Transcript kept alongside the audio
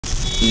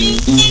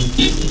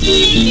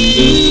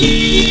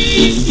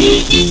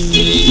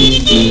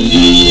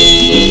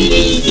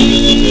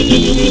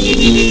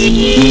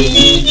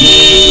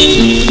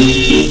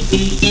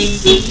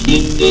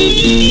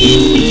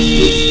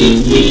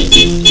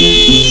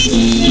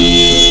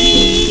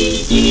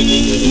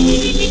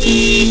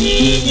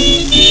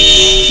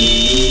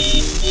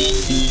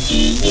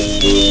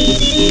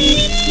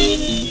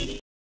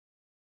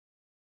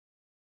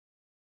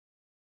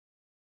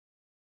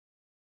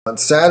On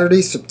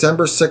Saturday,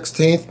 September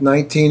 16,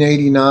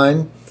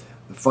 1989,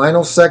 the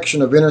final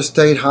section of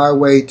Interstate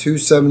Highway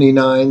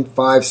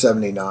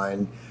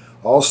 279-579,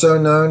 also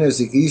known as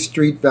the East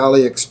Street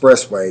Valley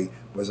Expressway,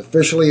 was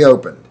officially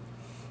opened.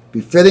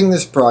 Befitting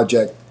this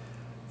project,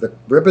 the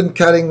ribbon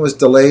cutting was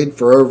delayed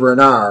for over an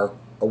hour,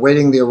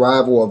 awaiting the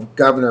arrival of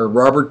Governor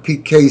Robert P.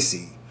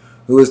 Casey,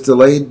 who was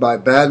delayed by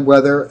bad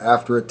weather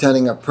after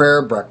attending a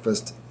prayer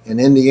breakfast in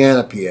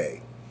Indiana, PA.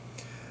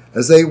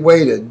 As they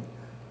waited,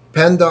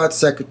 PennDOT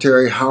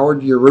Secretary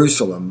Howard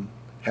Jerusalem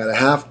had a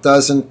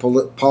half-dozen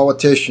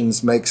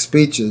politicians make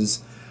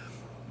speeches,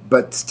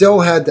 but still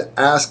had to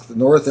ask the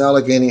North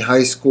Allegheny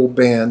High School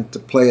band to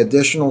play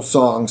additional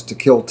songs to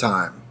kill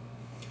time.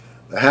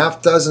 The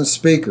half-dozen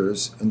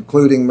speakers,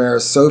 including Mayor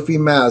Sophie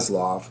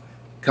Masloff,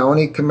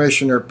 County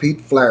Commissioner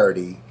Pete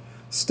Flaherty,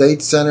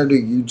 State Senator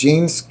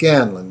Eugene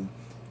Scanlon,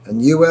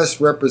 and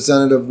U.S.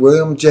 Representative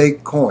William J.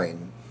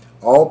 Coyne,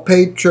 all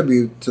paid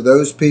tribute to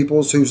those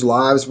peoples whose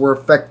lives were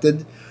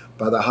affected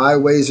by the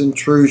highway's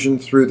intrusion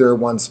through their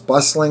once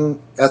bustling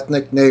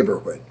ethnic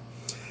neighborhood,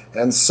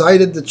 and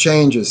cited the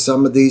changes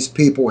some of these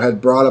people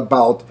had brought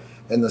about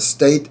in the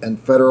state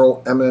and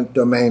federal eminent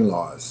domain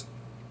laws.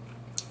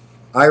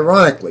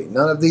 Ironically,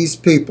 none of these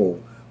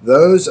people,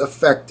 those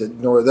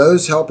affected nor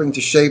those helping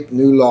to shape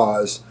new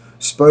laws,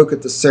 spoke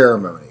at the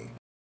ceremony.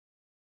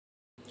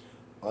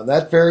 On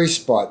that very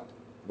spot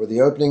where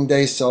the opening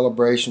day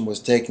celebration was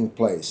taking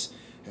place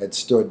had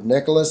stood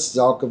Nicholas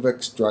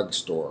Zalkowicz's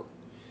drugstore.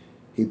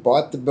 He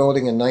bought the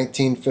building in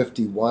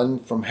 1951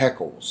 from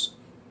Heckles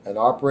and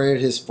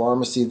operated his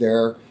pharmacy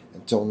there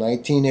until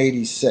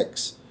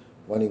 1986,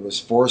 when he was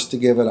forced to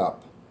give it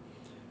up.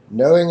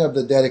 Knowing of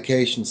the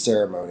dedication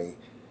ceremony,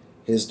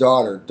 his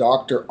daughter,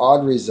 Dr.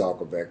 Audrey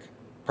Zalkowicz,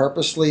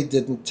 purposely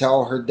didn't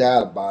tell her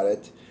dad about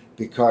it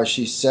because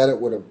she said it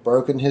would have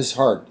broken his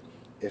heart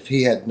if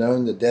he had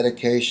known the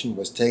dedication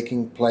was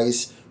taking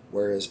place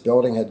where his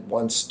building had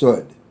once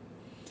stood.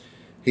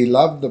 He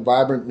loved the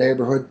vibrant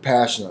neighborhood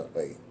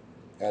passionately,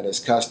 and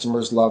his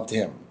customers loved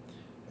him,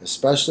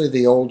 especially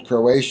the old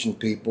Croatian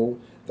people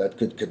that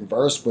could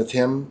converse with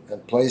him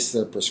and place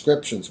their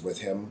prescriptions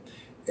with him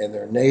in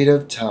their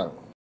native tongue.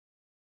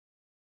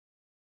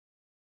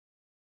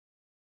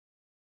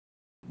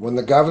 When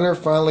the governor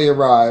finally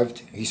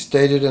arrived, he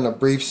stated in a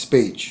brief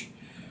speech,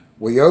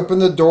 "We open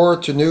the door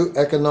to new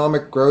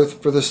economic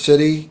growth for the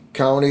city,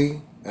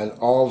 county, and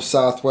all of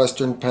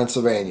southwestern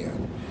Pennsylvania.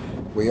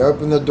 We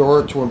open the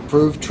door to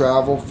improve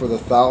travel for the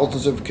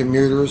thousands of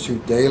commuters who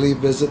daily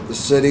visit the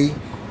city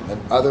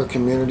and other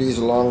communities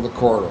along the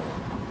corridor."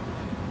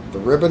 The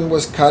ribbon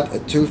was cut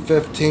at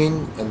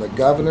 2:15, and the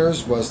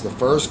governor's was the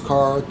first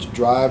car to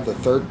drive the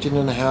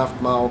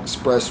 13.5-mile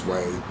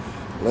expressway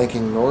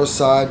linking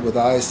Northside with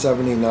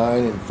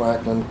I-79 in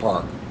Franklin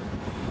Park.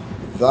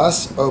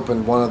 Thus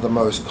opened one of the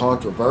most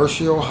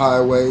controversial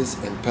highways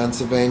in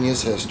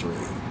Pennsylvania's history.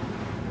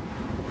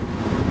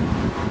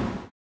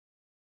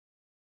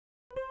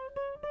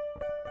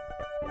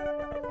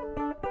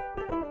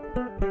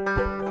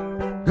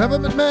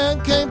 Government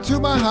man came to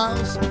my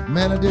house,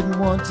 man I didn't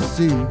want to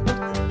see.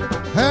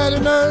 Had a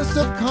notice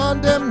of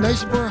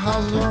condemnation for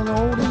houses on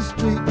Old East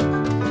Street.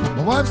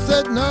 My wife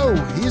said no,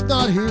 he's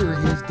not here,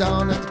 he's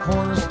down at the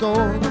corner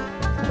store.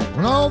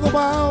 When all the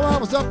while I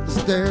was up the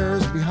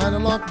stairs behind a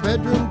locked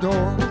bedroom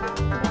door.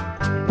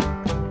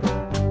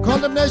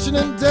 Condemnation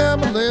and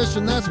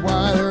demolition, that's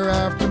why they're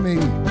after me.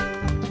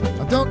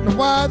 I don't know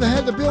why they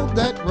had to build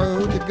that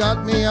road that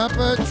got me up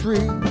a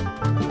tree.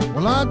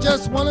 Well, I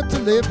just wanted to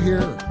live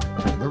here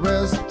the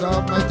rest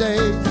of my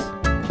days.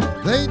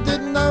 They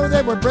didn't know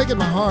they were breaking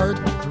my heart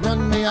to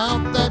run me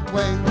out that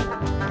way.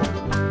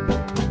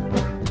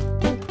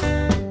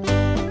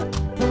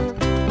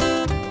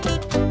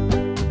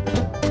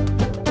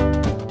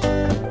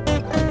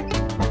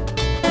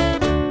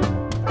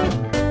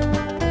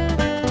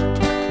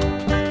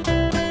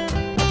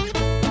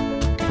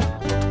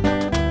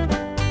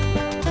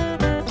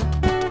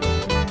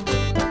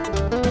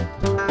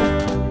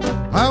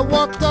 I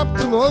walked up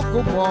to the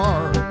local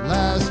bar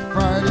last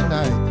Friday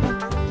night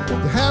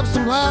to have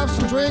some laughs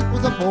and drink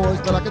with the boys,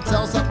 but I could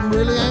tell something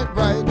really ain't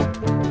right.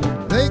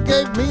 They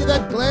gave me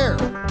that glare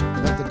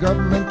that the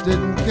government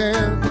didn't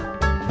care.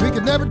 We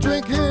could never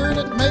drink here and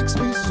it makes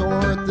me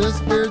sore at this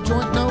beer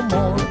joint no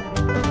more.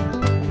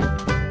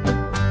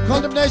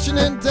 Condemnation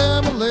and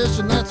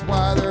demolition, that's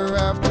why they're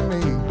after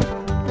me.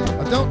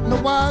 I don't know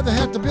why they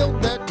had to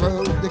build that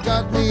road that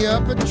got me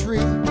up a tree.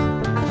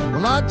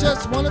 Well, I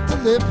just wanted to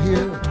live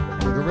here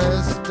the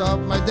rest of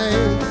my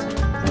days.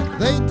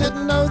 They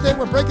didn't know they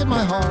were breaking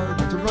my heart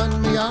to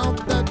run me out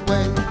that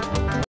way.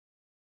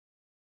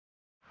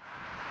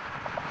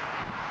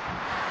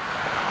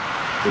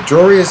 The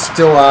jury is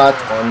still out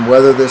on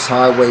whether this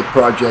highway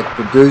project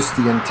produced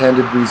the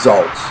intended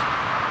results.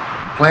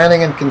 The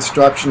planning and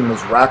construction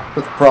was racked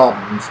with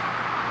problems,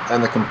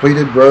 and the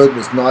completed road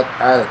was not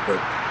adequate,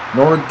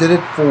 nor did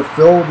it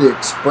fulfill the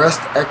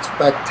expressed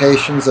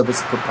expectations of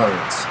its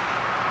proponents.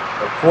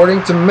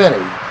 According to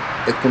many,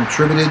 it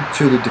contributed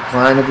to the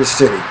decline of the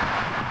city.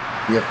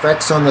 The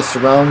effects on the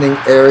surrounding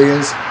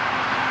areas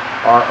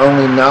are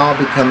only now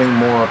becoming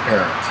more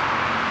apparent.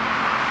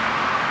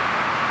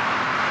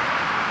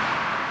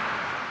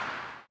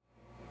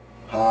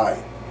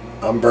 Hi,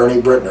 I'm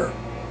Bernie Brittner.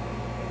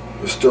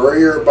 The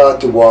story you're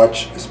about to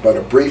watch is but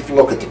a brief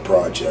look at the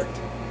project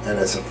and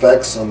its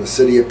effects on the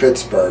city of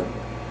Pittsburgh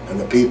and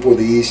the people of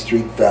the East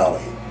Street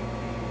Valley.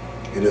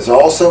 It is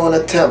also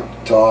an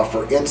attempt to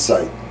offer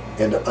insight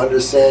into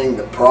understanding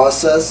the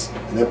process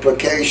and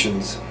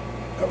implications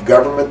of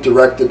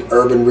government-directed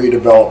urban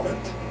redevelopment.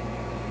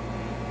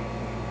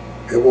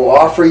 It will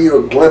offer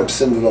you a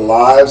glimpse into the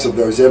lives of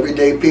those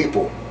everyday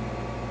people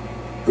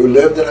who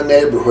lived in a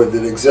neighborhood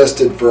that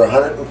existed for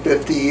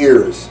 150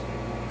 years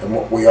and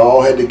what we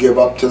all had to give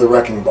up to the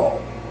wrecking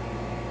ball.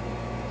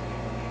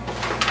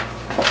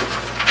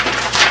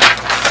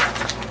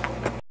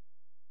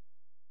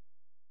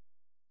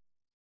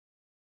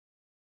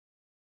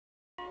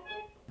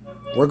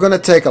 We're going to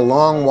take a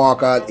long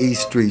walk out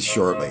East Street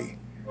shortly.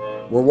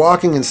 We're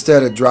walking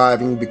instead of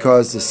driving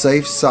because the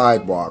safe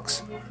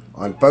sidewalks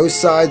on both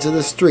sides of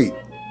the street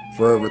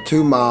for over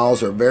 2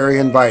 miles are very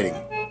inviting.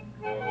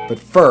 But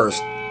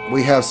first,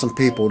 we have some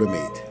people to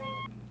meet.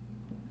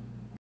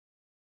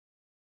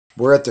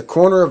 We're at the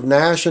corner of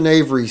Nash and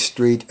Avery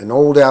Street in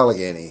Old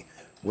Allegheny,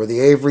 where the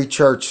Avery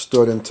Church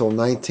stood until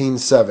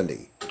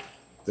 1970.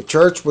 The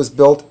church was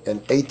built in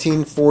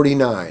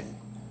 1849.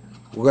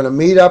 We're going to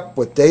meet up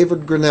with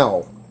David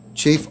Grinnell,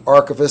 Chief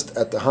Archivist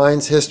at the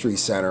Heinz History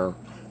Center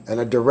and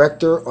a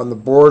director on the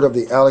board of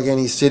the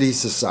Allegheny City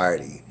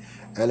Society,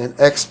 and an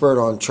expert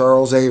on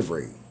Charles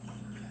Avery.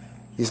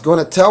 He's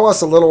going to tell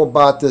us a little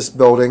about this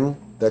building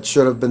that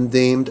should have been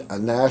deemed a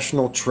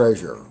national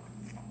treasure.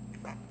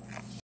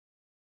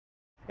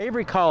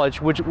 Avery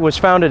College, which was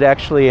founded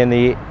actually in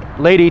the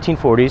late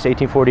 1840s,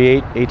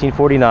 1848,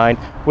 1849,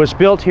 was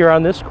built here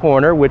on this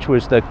corner, which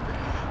was the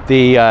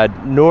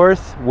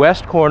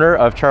northwest corner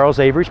of Charles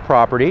Avery's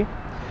property.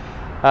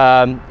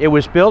 It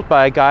was built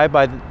by a guy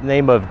by the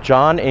name of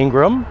John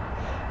Ingram,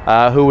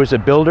 who was a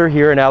builder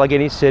here in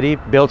Allegheny City,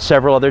 built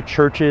several other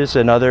churches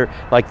and other,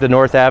 like the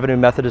North Avenue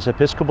Methodist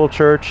Episcopal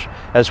Church,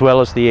 as well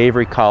as the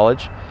Avery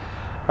College.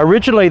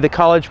 Originally, the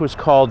college was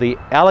called the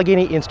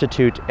Allegheny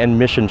Institute and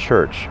Mission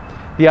Church.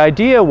 The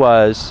idea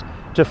was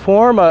to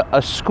form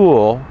a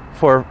school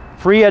for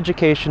free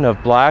education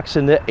of blacks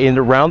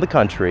around the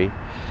country,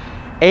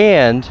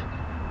 and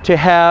to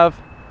have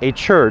a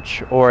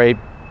church or a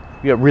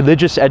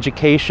religious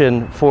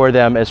education for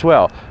them as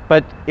well.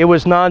 But it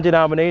was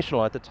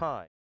non-denominational at the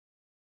time.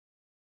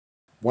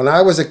 When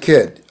I was a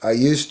kid, I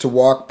used to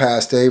walk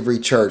past Avery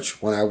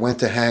Church when I went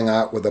to hang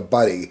out with a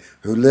buddy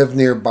who lived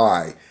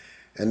nearby,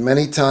 and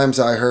many times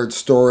I heard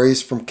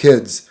stories from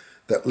kids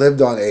that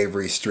lived on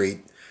Avery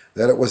Street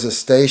that it was a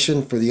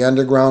station for the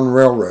Underground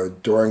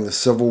Railroad during the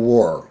Civil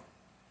War.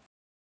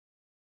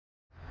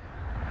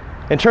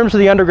 In terms of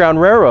the Underground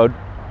Railroad,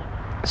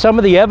 some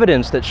of the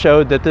evidence that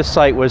showed that this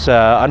site was an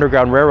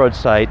Underground Railroad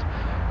site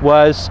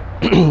was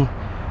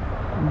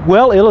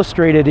well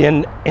illustrated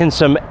in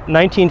some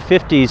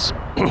 1950s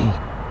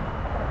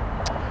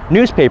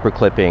newspaper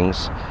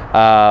clippings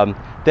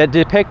that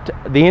depict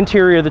the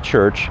interior of the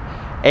church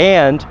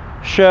and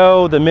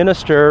show the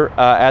minister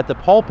at the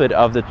pulpit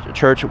of the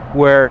church,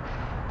 where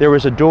there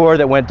was a door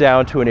that went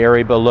down to an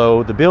area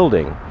below the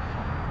building.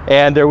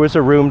 And there was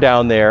a room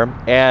down there,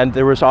 and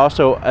there was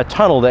also a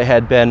tunnel that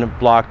had been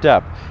blocked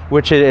up,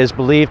 which it is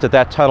believed that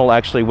that tunnel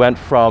actually went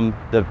from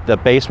the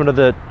basement of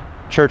the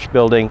church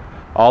building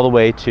all the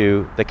way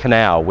to the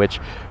canal, which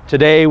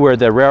today, where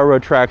the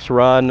railroad tracks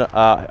run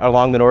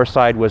along the north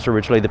side, was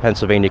originally the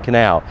Pennsylvania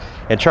Canal.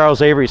 And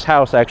Charles Avery's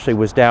house actually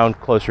was down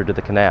closer to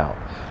the canal.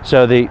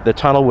 So the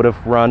tunnel would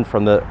have run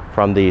from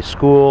the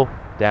school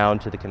down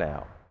to the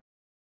canal.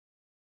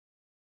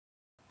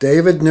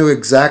 David knew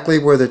exactly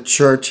where the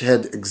church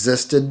had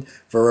existed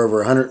for over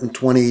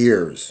 120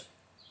 years.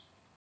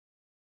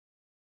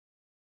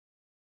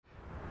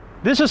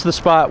 This is the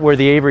spot where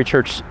the Avery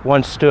Church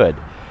once stood.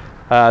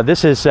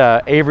 This is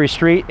Avery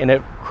Street, and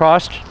it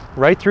crossed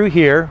right through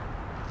here,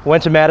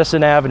 went to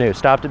Madison Avenue,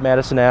 stopped at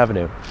Madison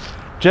Avenue.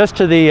 Just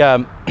to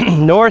the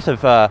north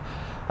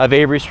of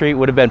Avery Street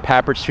would have been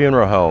Pappert's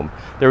Funeral Home.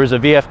 There was a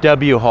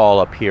VFW hall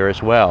up here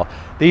as well.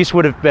 These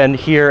would have been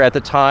here at the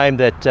time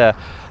that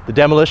the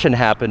demolition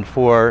happened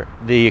for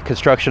the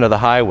construction of the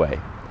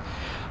highway.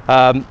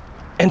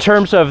 In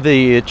terms of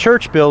the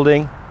church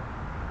building,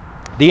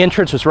 the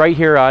entrance was right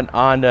here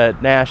on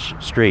Nash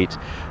Street.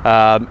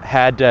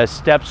 Had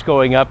steps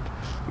going up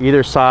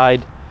either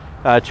side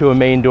to a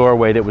main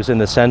doorway that was in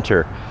the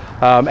center.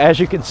 As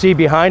you can see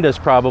behind us,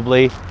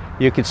 probably,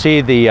 you can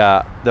see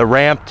the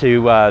ramp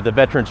to the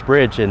Veterans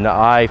Bridge in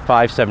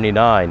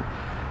I-579.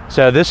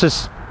 So this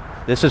is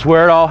This is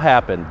where it all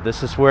happened.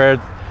 This is where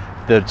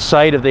the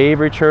site of the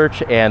Avery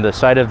Church and the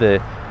site of the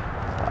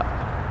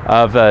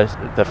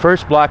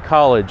first black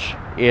college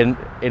in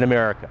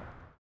America.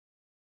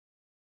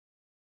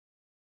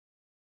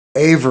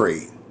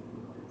 Avery,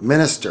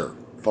 minister,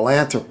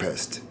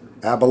 philanthropist,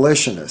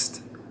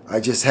 abolitionist. I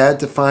just had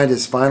to find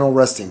his final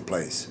resting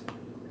place.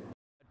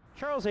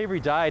 Charles Avery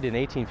died in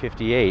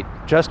 1858,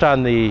 just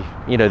on the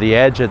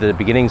edge of the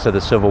beginnings of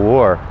the Civil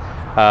War.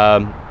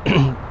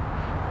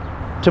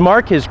 To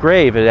mark his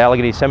grave at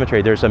Allegheny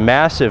Cemetery, there's a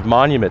massive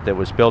monument that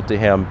was built to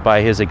him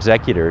by his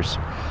executors.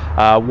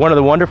 One of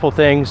the wonderful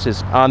things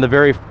is on the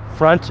very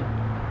front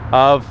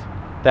of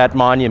that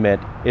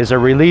monument is a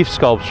relief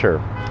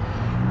sculpture.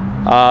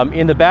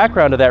 In the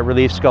background of that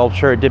relief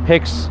sculpture, it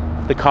depicts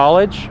the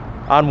college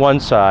on one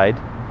side,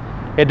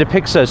 it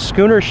depicts a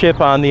schooner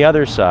ship on the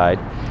other side,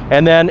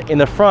 and then in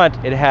the front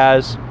it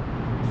has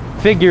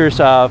figures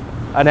of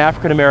an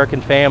African American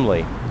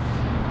family,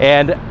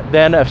 and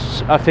then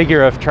a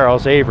figure of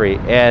Charles Avery.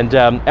 And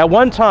at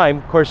one time,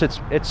 of course,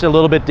 it's a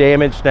little bit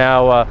damaged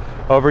now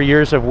over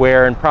years of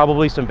wear and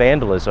probably some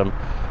vandalism,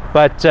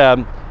 but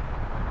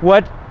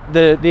what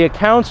the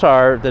accounts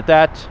are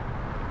that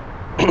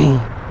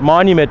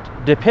monument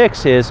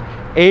depicts is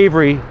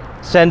Avery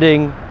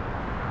sending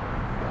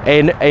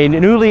a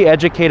newly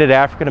educated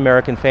African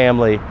American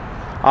family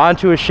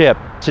onto a ship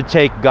to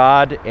take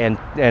God and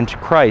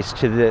Christ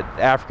to the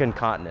African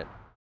continent.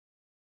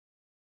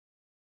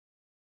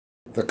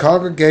 The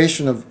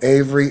congregation of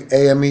Avery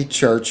AME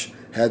Church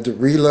had to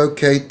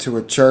relocate to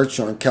a church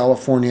on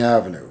California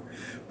Avenue,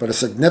 but a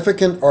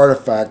significant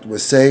artifact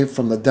was saved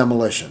from the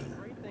demolition. The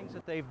great things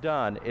that they've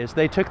done is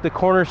they took the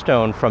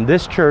cornerstone from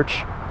this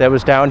church that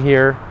was down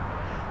here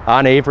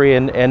on Avery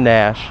and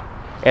Nash,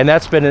 and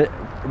that's been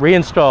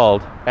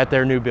reinstalled at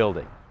their new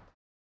building.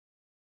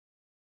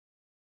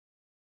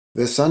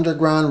 This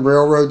Underground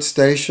Railroad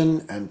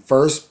station and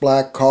first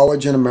black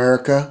college in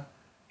America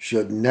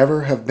should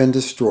never have been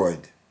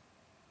destroyed.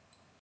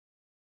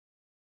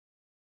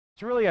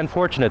 It's really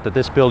unfortunate that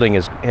this building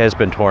has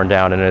been torn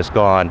down and is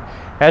gone.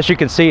 As you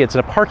can see, it's in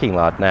a parking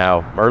lot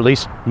now, or at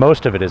least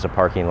most of it is a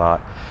parking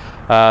lot.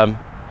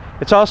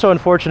 It's also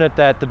unfortunate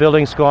that the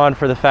building's gone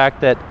for the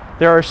fact that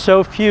there are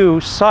so few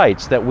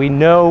sites that we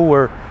know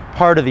were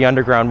part of the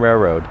Underground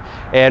Railroad.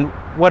 And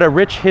what a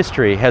rich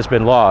history has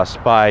been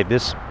lost by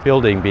this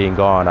building being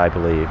gone, I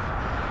believe.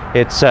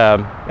 It's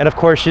and of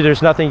course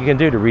there's nothing you can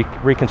do to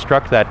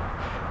reconstruct that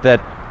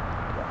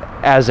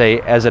as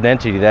an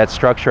entity, that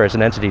structure as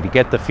an entity, to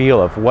get the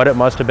feel of what it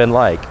must have been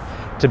like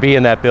to be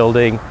in that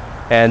building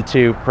and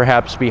to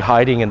perhaps be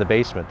hiding in the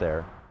basement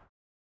there.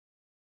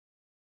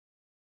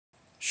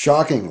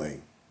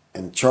 Shockingly,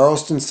 in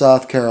Charleston,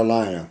 South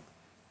Carolina,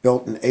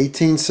 built in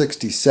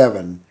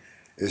 1867,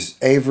 is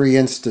Avery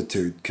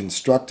Institute,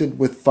 constructed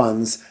with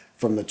funds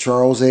from the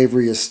Charles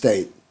Avery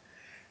estate.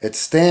 It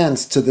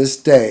stands to this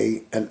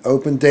day and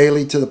open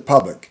daily to the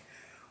public,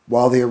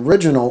 while the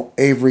original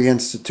Avery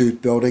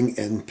Institute building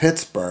in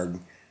Pittsburgh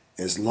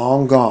is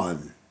long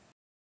gone.